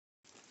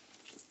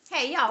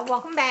Hey y'all,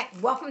 welcome back.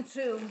 Welcome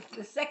to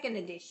the second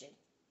edition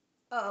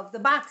of the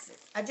boxes.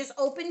 I just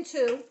opened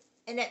two,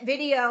 and that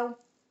video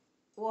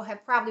will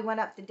have probably went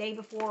up the day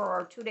before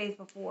or 2 days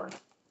before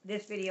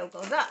this video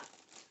goes up.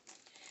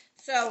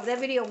 So that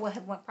video will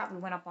have probably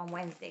went up on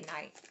Wednesday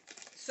night.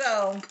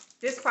 So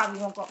this probably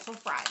won't go up till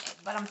Friday,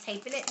 but I'm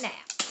taping it now.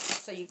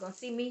 So you're gonna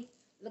see me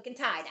looking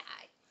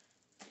tie-dyed.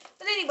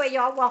 But anyway,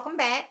 y'all, welcome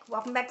back.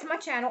 Welcome back to my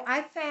channel.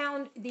 I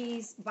found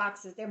these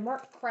boxes. They're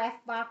marked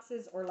craft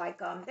boxes, or like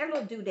they're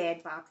little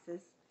doodad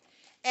boxes.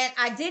 And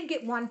I did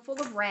get one full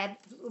of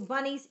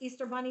bunnies,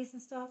 Easter bunnies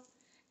and stuff.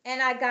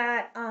 And I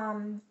got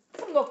some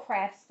little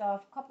craft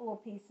stuff, a couple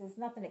of pieces,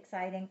 nothing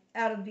exciting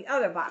out of the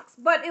other box.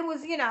 But it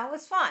was, it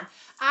was fun.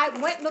 I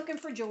went looking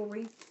for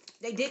jewelry.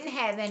 They didn't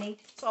have any,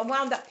 so I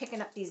wound up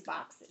picking up these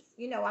boxes.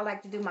 I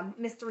like to do my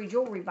mystery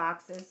jewelry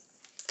boxes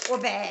or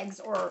bags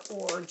or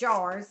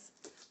jars.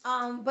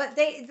 But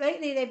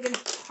lately they've been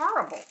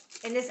horrible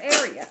in this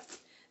area.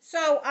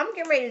 So I'm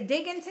getting ready to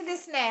dig into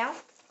this now.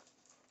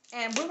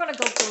 And we're going to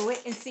go through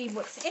it and see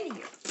what's in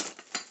here.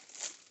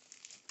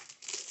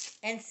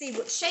 And see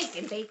what's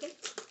shaking, bacon.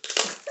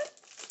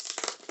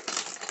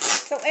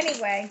 So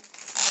anyway,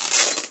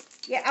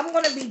 yeah, I'm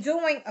going to be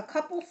doing a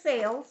couple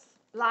sales,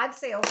 live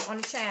sales on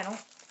the channel.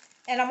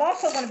 And I'm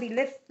also going to be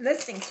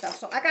listing stuff.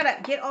 So I got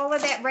to get all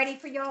of that ready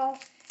for y'all.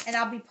 And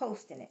I'll be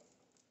posting it.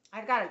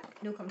 I got a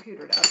new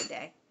computer the other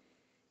day.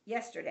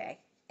 Yesterday.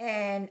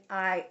 And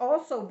I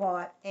also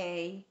bought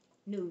a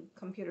new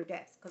computer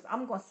desk. Because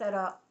I'm going to set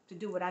up to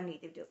do what I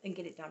need to do and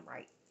get it done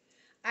right.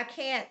 I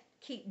can't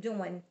keep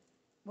doing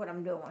what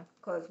I'm doing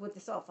because with the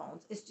cell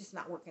phones, it's just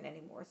not working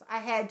anymore. So I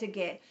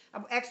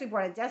actually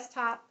brought a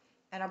desktop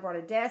and I brought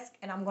a desk,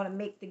 and I'm going to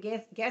make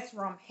the guest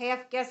room, half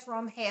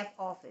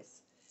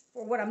office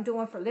for what I'm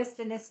doing for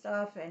listing this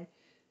stuff and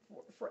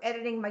for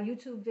editing my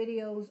YouTube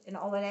videos and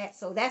all of that.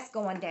 So that's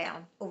going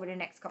down over the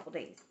next couple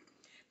days.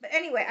 But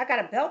anyway, I got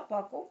a belt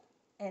buckle.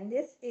 And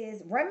this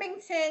is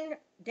Remington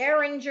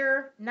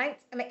Derringer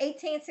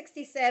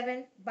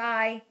 1867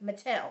 by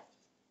Mattel.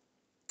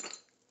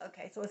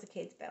 Okay, so it's a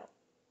kid's belt.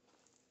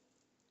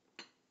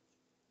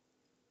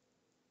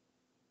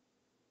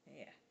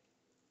 Yeah.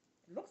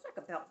 It looks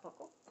like a belt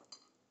buckle.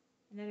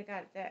 And then it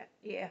got that.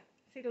 Yeah.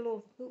 See the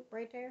little hoop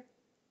right there?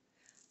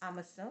 I'm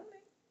assuming.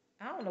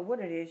 I don't know what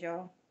it is,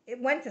 y'all.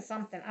 It went to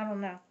something. I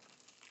don't know.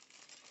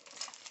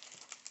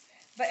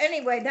 But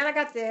anyway, then I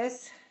got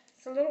this.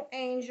 It's a little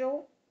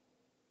angel.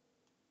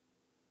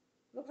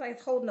 Looks like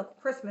it's holding a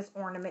Christmas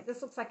ornament.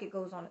 This looks like it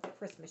goes on a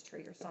Christmas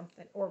tree or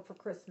something. Or for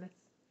Christmas.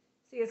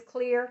 See, it's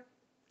clear.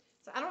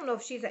 So I don't know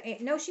if she's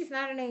no, she's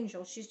not an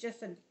angel. She's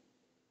just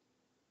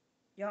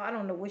y'all, I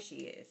don't know what she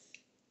is.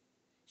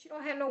 She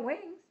don't have no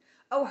wings.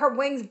 Oh, her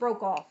wings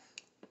broke off.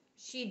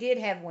 She did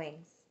have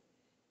wings.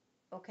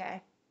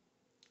 Okay.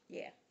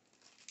 Yeah.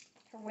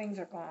 Her wings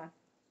are gone.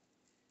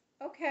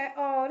 Okay.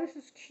 Oh, this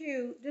is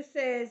cute. This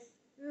says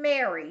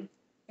Mary.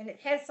 And it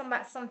has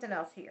something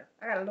else here.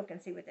 I got to look and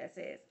see what that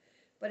says.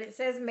 But it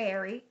says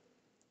Mary.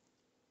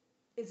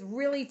 It's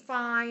really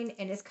fine,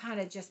 and it's kind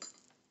of just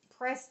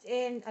pressed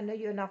in. I know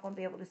you're not going to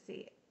be able to see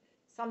it.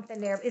 Something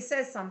there. It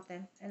says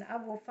something, and I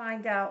will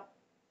find out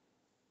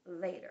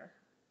later.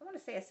 I want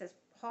to say it says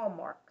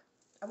Hallmark.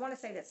 I want to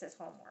say that says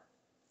Hallmark.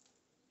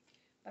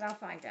 But I'll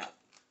find out.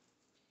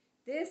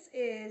 This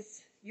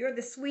is You're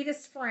the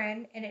Sweetest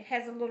Friend, and it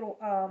has a little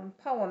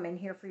poem in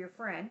here for your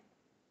friend.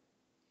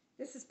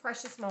 This is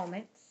Precious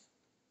Moments.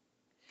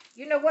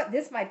 You know what?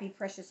 This might be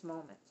Precious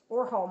Moments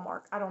or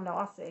Hallmark. I don't know.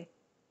 I'll see.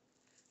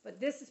 But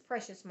this is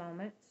Precious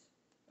Moments.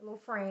 A little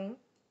frame.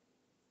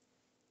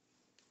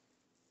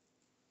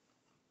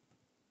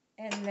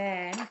 And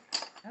then,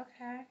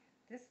 okay,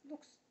 this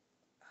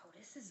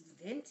is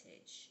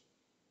vintage.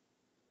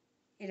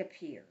 It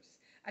appears.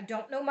 I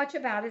don't know much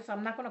about it, so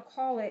I'm not going to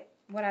call it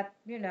what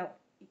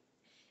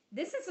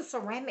This is a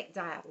ceramic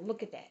dial.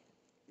 Look at that.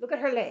 Look at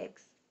her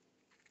legs.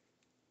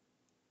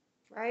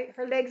 Right?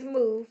 Her legs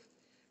move.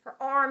 Her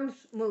arms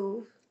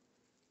move.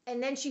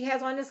 And then she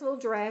has on this little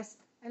dress.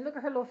 And look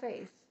at her little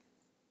face.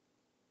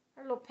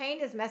 Her little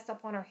paint is messed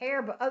up on her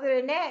hair. But other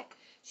than that,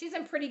 she's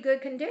in pretty good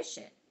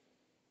condition.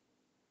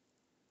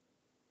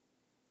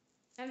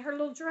 And her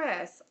little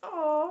dress.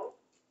 Oh.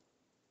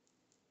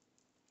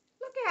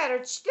 Look at her.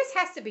 This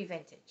has to be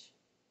vintage.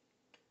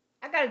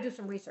 I got to do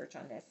some research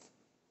on this.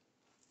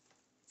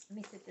 Let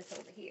me sit this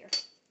over here.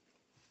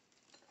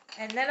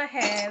 And then I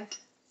have...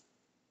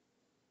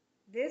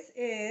 This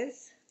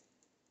is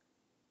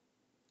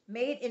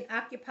made in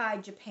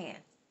occupied Japan.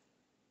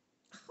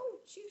 Oh,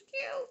 she's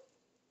cute.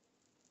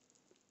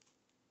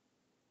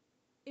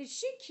 Is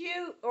she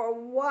cute or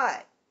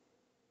what?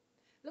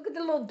 Look at the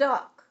little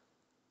duck.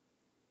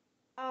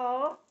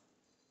 Oh,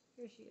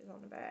 here she is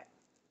on the back.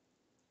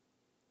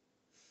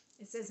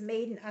 It says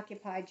made in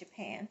occupied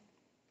Japan.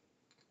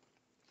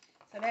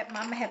 So that I'm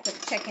gonna have to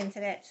check into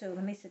that too.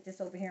 Let me sit this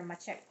over here in my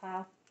check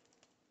pile.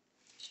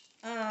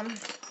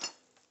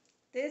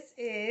 This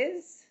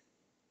is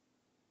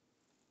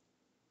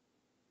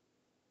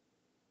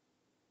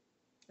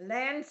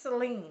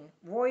Lancelin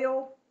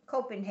Royal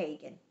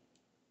Copenhagen.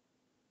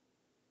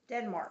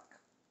 Denmark.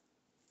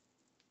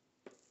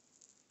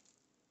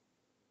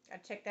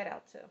 Gotta check that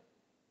out too.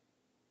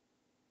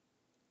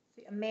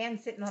 See, a man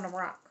sitting on a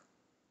rock.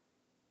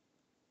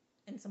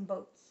 And some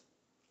boats.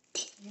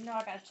 You know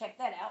I gotta check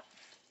that out.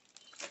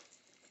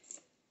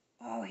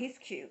 Oh, he's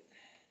cute.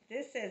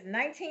 This is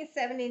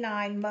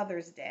 1979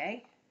 Mother's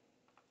Day.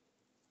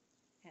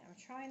 And I'm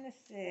trying to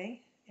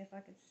see if I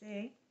can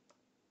see.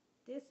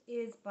 This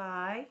is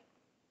by...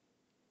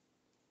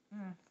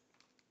 Oh,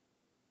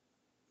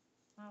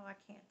 I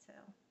can't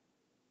tell.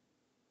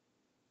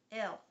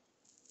 L.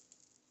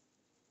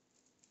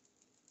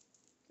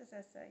 What does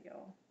that say,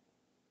 y'all?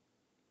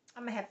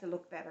 I'm going to have to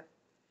look better.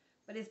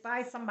 But it's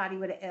by somebody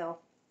with an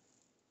L.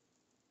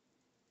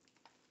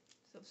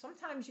 So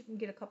sometimes you can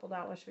get a couple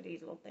dollars for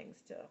these little things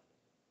too.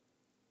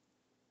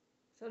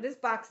 So this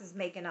box is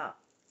making up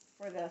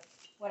for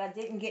what I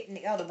didn't get in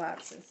the other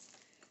boxes.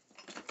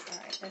 All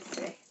right, let's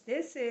see.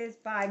 This is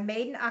by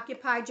Made in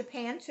Occupy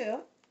Japan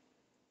too.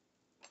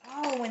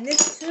 Oh, and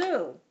this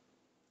too.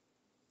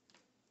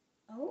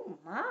 Oh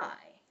my.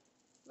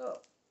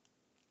 Look.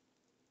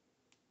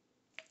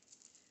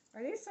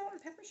 Are they salt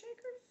and pepper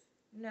shakers?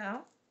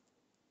 No.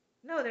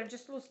 No, they're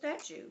just little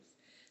statues.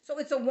 So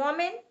it's a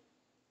woman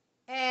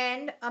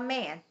and a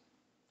man.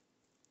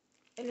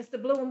 And it's the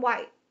blue and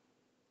white.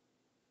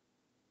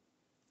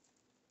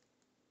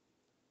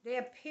 They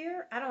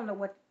appear, I don't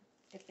know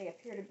if they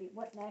appear to be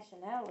what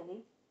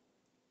nationality.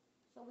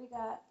 So we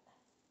got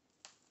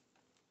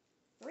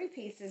 3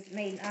 pieces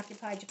Made in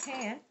Occupy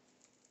Japan.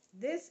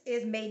 This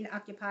is Made in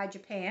Occupy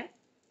Japan.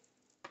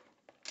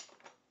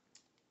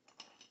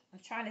 I'm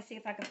trying to see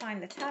if I can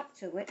find the top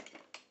to it.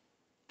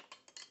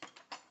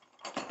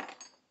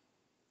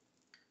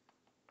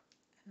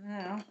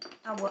 No.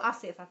 Oh, well, I'll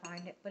see if I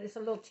find it. But it's a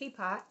little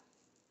teapot.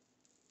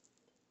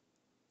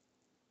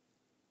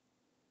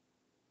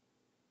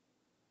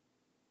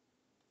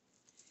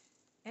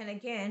 And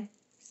again,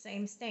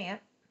 same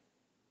stamp.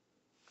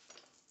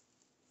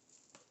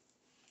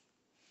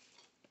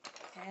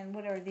 And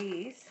what are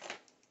these?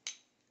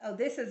 Oh,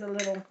 this is a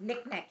little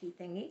knick-knacky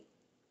thingy.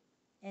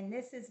 And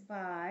this is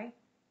by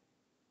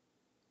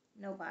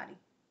nobody.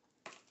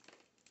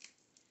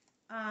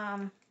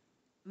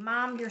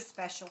 Mom, You're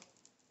Special.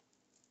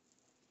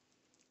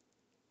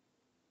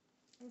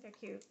 I think they're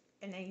cute.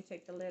 And then you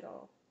take the lid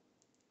off.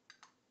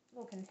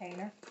 Little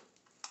container.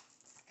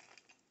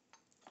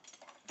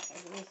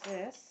 Okay, what is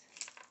this?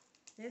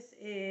 This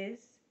is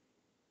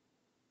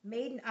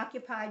Made in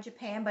Occupy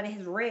Japan, but it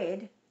has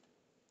red.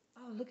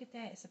 Oh, look at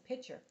that. It's a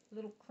picture. A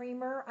little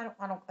creamer. I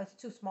don't, it's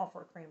too small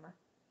for a creamer.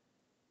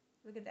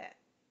 Look at that.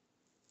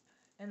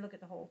 And look at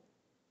the hole.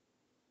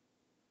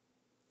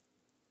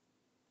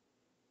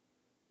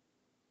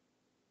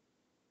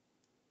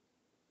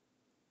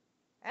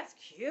 That's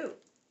cute.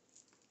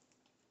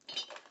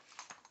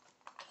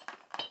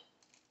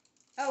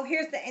 Oh,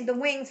 here's the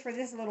wings for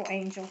this little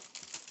angel.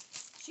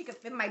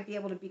 It might be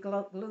able to be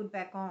glued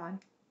back on.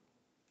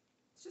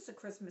 It's just a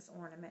Christmas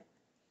ornament.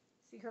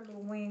 See her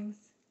little wings?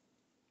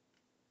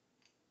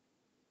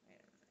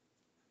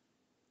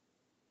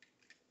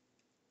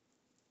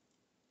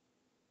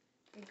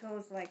 It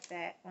goes like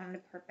that on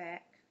her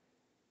back.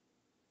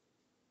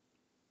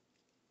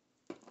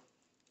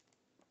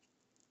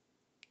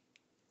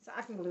 So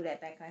I can glue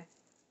that back on.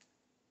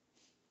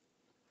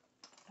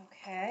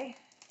 Okay.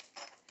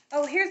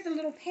 Oh, here's the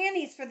little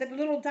panties for the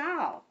little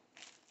doll.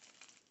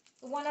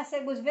 The one I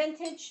said was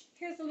vintage.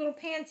 Here's the little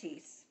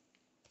panties.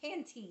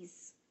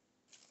 Panties.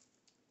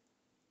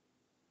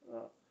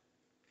 Look.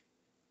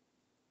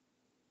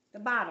 The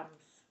bottoms.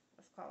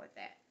 Let's call it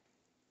that.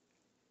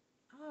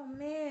 Oh,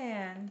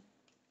 man.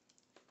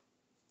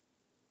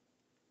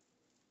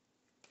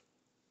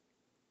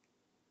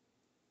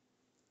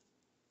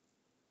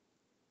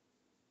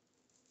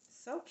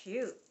 So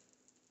cute.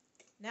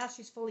 Now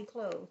she's fully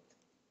clothed.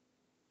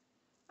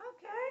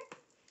 Okay.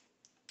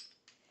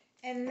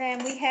 And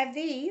then we have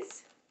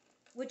these,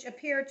 which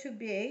appear to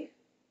be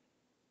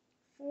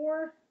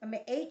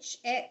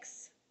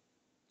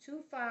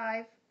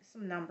HX25,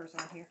 some numbers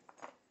on here.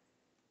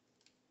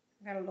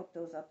 I gotta look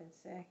those up and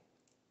see.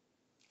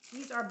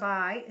 These are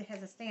by, it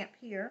has a stamp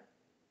here,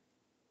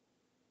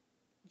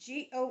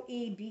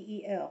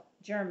 Goebel,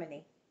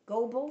 Germany.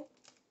 Goebel.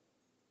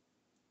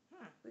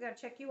 We gotta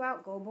check you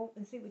out, Goebel,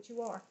 and see what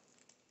you are.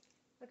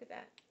 Look at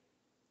that.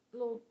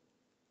 Little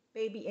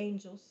baby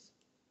angels.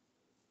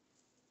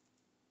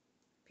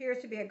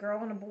 Appears to be a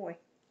girl and a boy.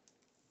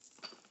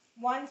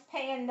 One's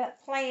playing the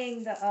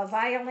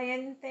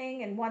violin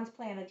thing, and one's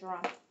playing a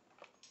drum.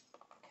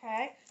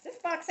 Okay. This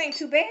box ain't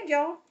too bad,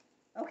 y'all.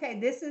 Okay,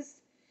 this is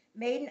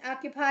Made in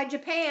Occupy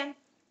Japan.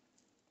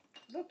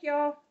 Look,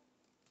 y'all.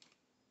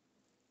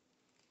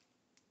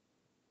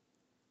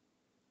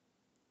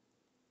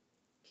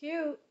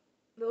 Cute.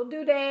 Little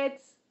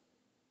doodads.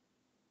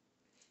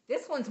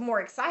 This one's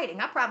more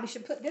exciting. I probably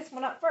should put this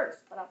one up first,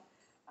 but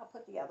I'll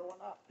put the other one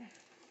up.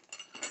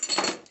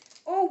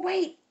 Oh,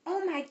 wait.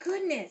 Oh, my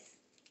goodness.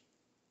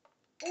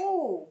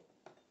 Oh.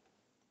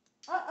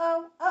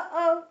 Uh-oh.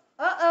 Uh-oh.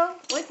 Uh-oh.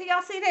 Wait till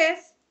y'all see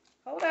this.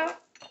 Hold up.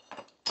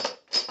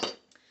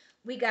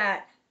 We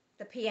got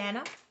the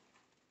piano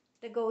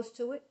that goes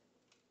to it.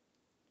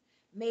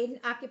 Made in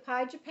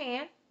Occupied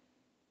Japan.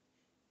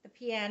 The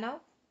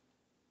piano.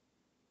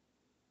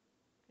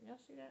 Can y'all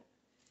see that?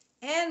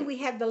 And we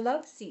have the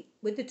love seat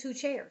with the 2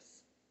 chairs.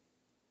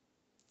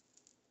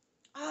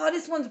 Oh,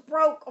 this one's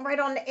broke right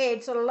on the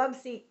edge, so the love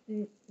seat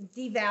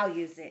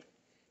devalues it.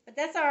 But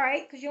that's all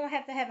right, because you don't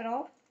have to have it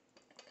all.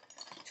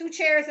 2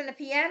 chairs and the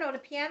piano. The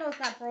piano is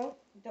not broke.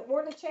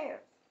 Or the chair.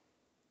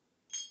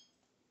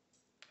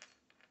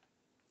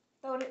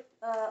 Throw the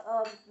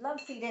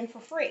love seat in for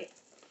free.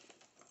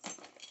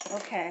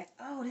 Okay.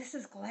 Oh, this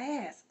is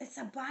glass. It's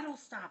a bottle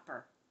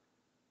stopper.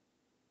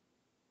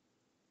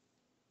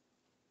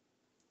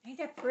 Ain't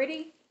that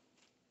pretty?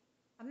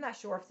 I'm not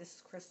sure if this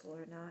is crystal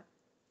or not.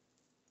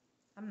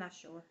 I'm not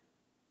sure.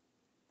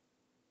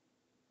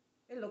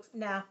 It looks,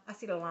 no, I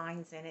see the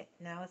lines in it.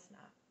 No, it's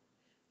not.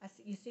 I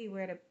see, you see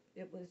where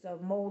it was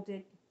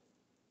molded.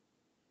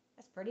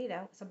 That's pretty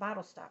though. It's a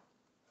bottle stop.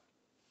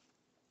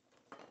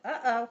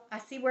 Uh-oh, I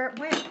see where it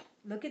went.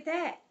 Look at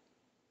that.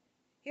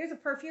 Here's a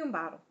perfume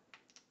bottle.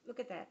 Look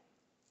at that.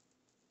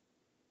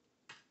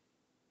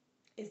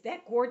 Is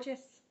that gorgeous?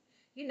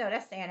 You know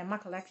that's staying in my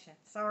collection.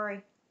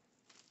 Sorry.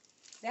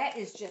 That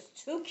is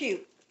just too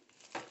cute.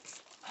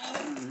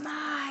 Oh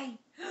my.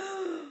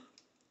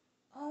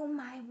 Oh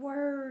my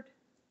word.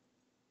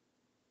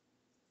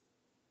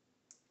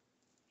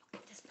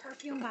 Look at this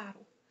perfume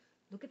bottle.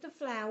 Look at the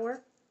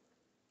flower.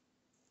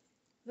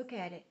 Look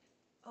at it.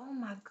 Oh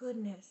my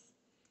goodness.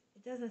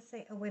 It doesn't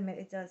say, oh wait a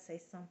minute, it does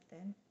say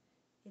something.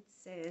 It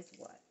says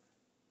what?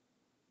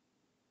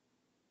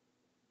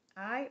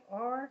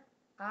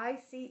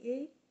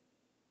 I-R-I-C-E?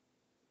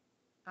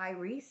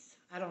 Iris?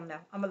 I don't know.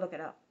 I'm going to look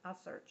it up. I'll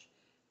search.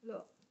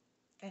 Look.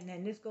 And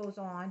then this goes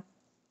on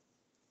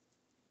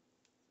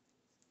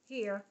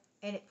here,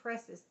 and it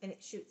presses, and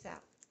it shoots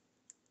out.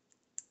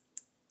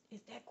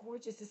 Is that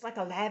gorgeous? It's like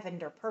a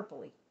lavender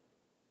purpley.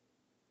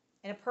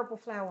 And a purple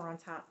flower on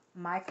top.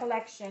 My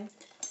collection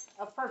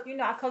of perfume. You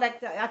know, I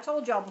collect, I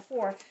told y'all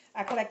before,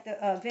 I collect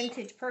the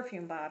vintage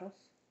perfume bottles.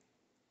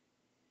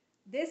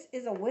 This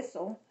is a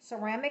whistle,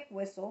 ceramic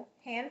whistle,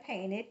 hand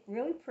painted,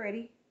 really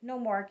pretty, no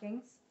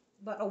markings,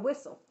 but a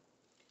whistle.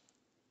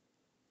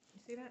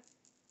 You see that?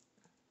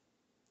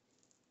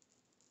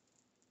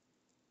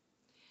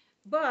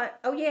 But,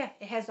 oh yeah,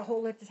 it has a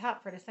hole at the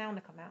top for the sound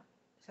to come out.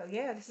 So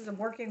yeah, this is a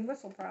working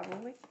whistle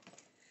probably.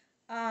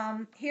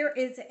 Here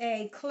is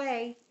a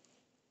clay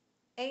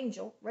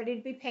angel ready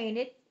to be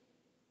painted.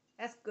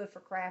 That's good for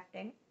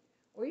crafting.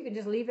 Or you can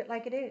just leave it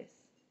like it is.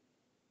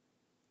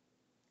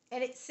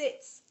 And it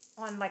sits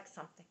on like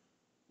something.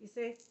 You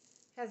see?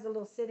 Has a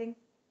little sitting.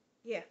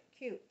 Yeah,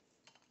 cute.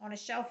 On a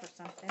shelf or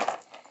something.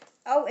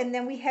 Oh, and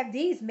then we have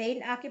these made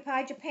in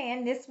Occupied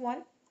Japan. This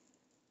one.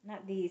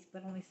 Not these,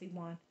 but only see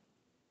one.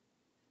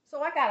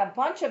 So I got a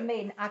bunch of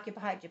made in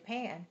Occupied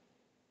Japan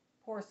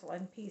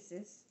porcelain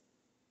pieces.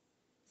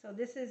 So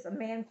this is a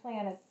man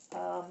playing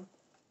some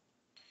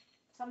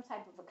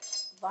type of a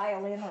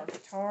violin or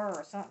guitar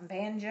or something.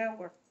 Banjo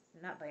or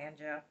not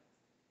banjo.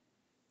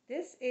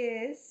 This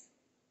is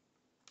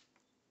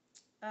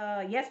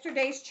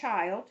Yesterday's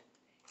Child.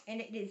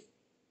 And it is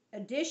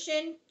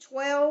edition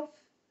 12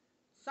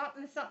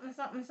 something something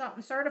something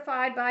something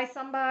certified by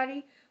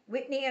somebody.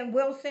 Whitney and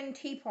Wilson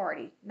Tea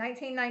Party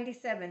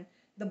 1997.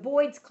 The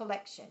Boyd's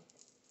Collection.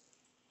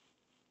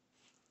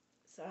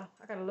 So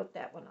I gotta look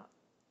that one up.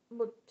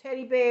 Look,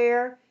 teddy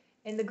bear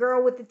and the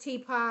girl with the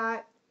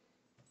teapot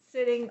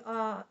sitting.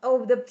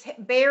 Oh, the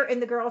bear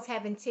and the girl's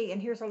having tea,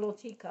 and here's a little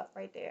teacup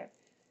right there.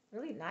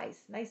 Really nice,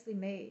 nicely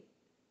made.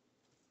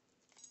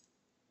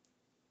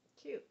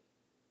 Cute.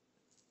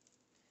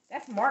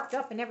 That's marked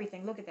up and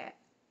everything. Look at that.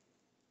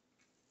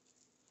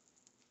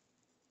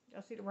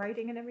 Y'all see the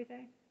writing and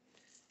everything?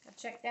 I'll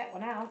check that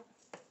one out.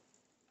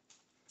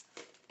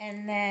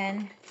 And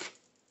then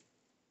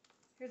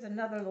here's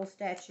another little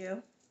statue.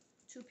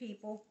 2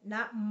 people.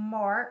 Not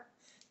marked.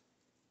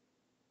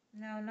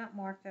 No, not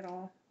marked at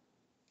all.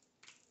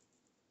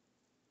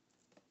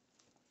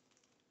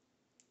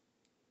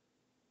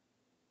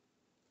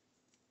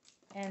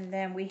 And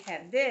then we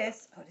have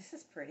this. Oh, this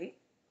is pretty.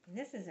 And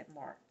this isn't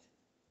marked.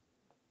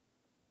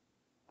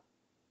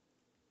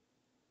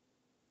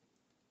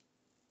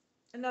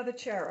 Another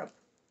cherub.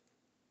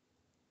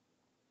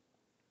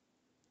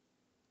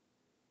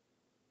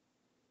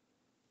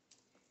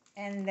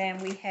 And then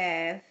we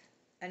have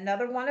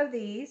another one of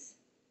these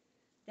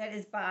that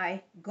is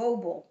by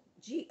Goebel.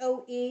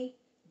 Goebel,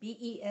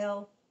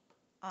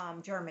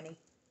 Germany.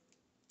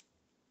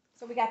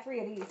 So we got 3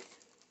 of these.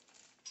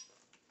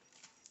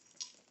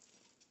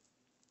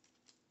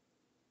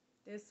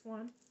 This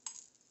one,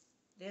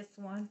 and this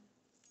one.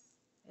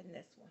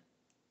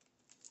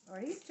 Are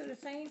these 2 the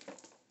same?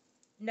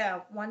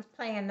 No, one's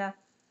playing the,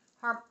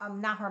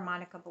 not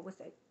harmonica, but what's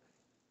it?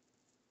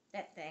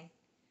 That thing.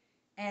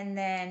 And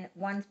then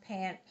one's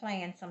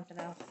playing something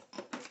else.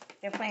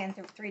 They're playing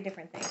 3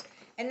 different things.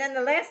 And then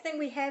the last thing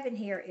we have in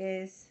here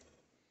is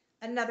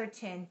another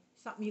tin.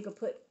 Something you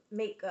could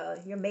make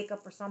your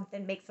makeup or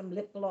something. Make some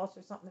lip gloss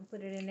or something and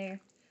put it in there.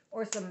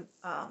 or some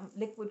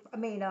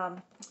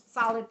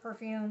solid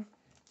perfume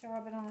to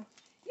rub it on.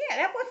 Yeah,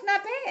 that was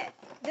not bad.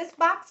 This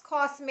box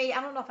cost me,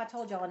 I don't know if I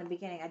told y'all in the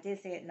beginning, I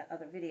did say it in the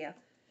other video.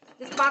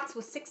 This box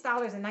was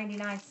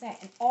 $6.99.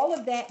 And all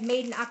of that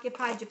made in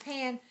Occupy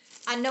Japan,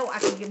 I know I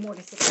could get more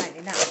than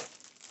 $6.99.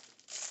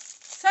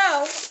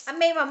 So, I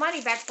made my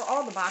money back for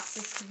all the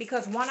boxes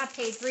because one I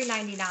paid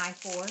 $3.99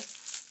 for,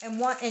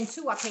 and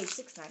two I paid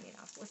 $6.99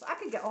 for. So I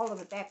could get all of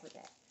it back with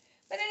that.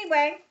 But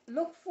anyway,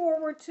 look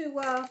forward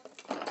to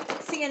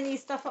seeing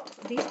these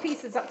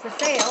pieces up for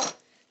sale.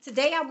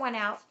 Today I went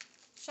out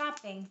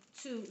shopping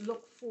to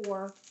look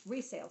for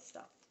resale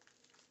stuff.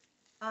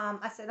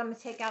 I said I'm gonna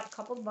take out a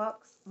couple of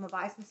bucks. I'm gonna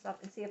buy some stuff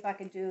and see if I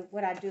can do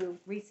what I do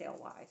resale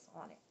wise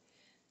on it.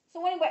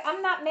 So anyway,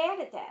 I'm not mad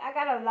at that. I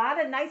got a lot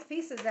of nice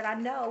pieces that I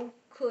know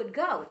could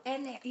go,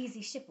 and they're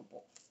easily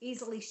shippable.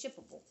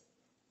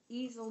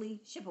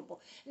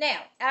 Now,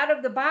 out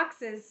of the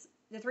boxes,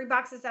 the 3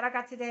 boxes that I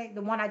got today,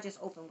 the one I just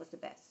opened was the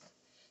best.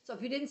 So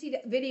if you didn't see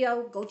the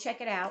video, go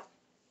check it out.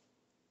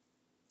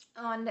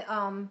 On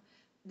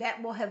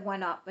that will have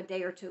went up a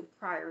day or two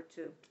prior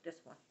to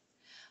this one.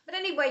 But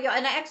anyway, y'all,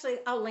 and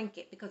I'll link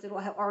it because it'll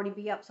have already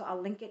be up. So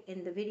I'll link it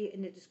in the video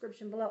in the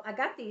description below. I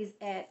got these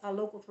at a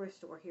local thrift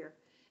store here,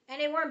 and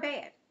they weren't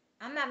bad.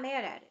 I'm not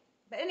mad at it.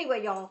 But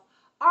anyway, y'all.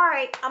 All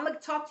right, I'm gonna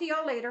talk to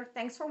y'all later.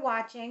 Thanks for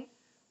watching.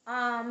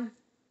 I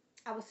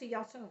will see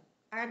y'all soon.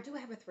 I do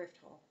have a thrift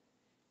haul.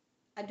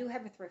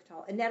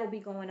 And that'll be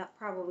going up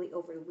probably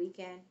over the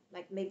weekend,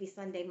 like maybe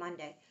Sunday,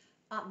 Monday,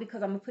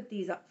 because I'm gonna put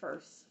these up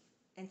first.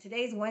 And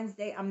today's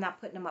Wednesday. I'm not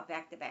putting them up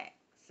back to back.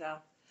 So,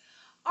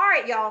 all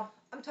right, y'all.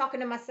 I'm talking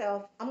to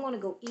myself. I'm gonna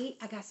go eat.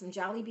 I got some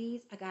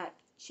Jollibees. I got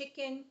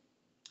chicken,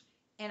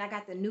 and I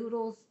got the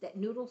noodles. That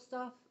noodle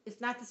stuff.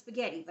 It's not the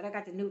spaghetti, but I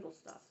got the noodle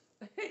stuff.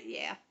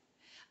 Yeah.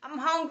 I'm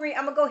hungry.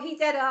 I'm going to go heat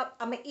that up.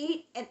 I'm going to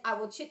eat, and I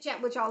will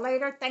chit-chat with y'all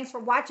later. Thanks for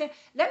watching.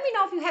 Let me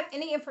know if you have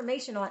any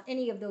information on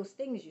any of those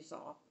things you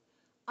saw,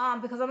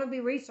 because I'm going to be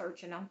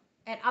researching them,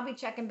 and I'll be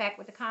checking back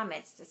with the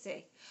comments to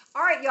see.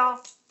 All right,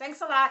 y'all. Thanks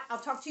a lot. I'll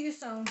talk to you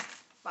soon.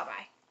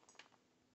 Bye-bye.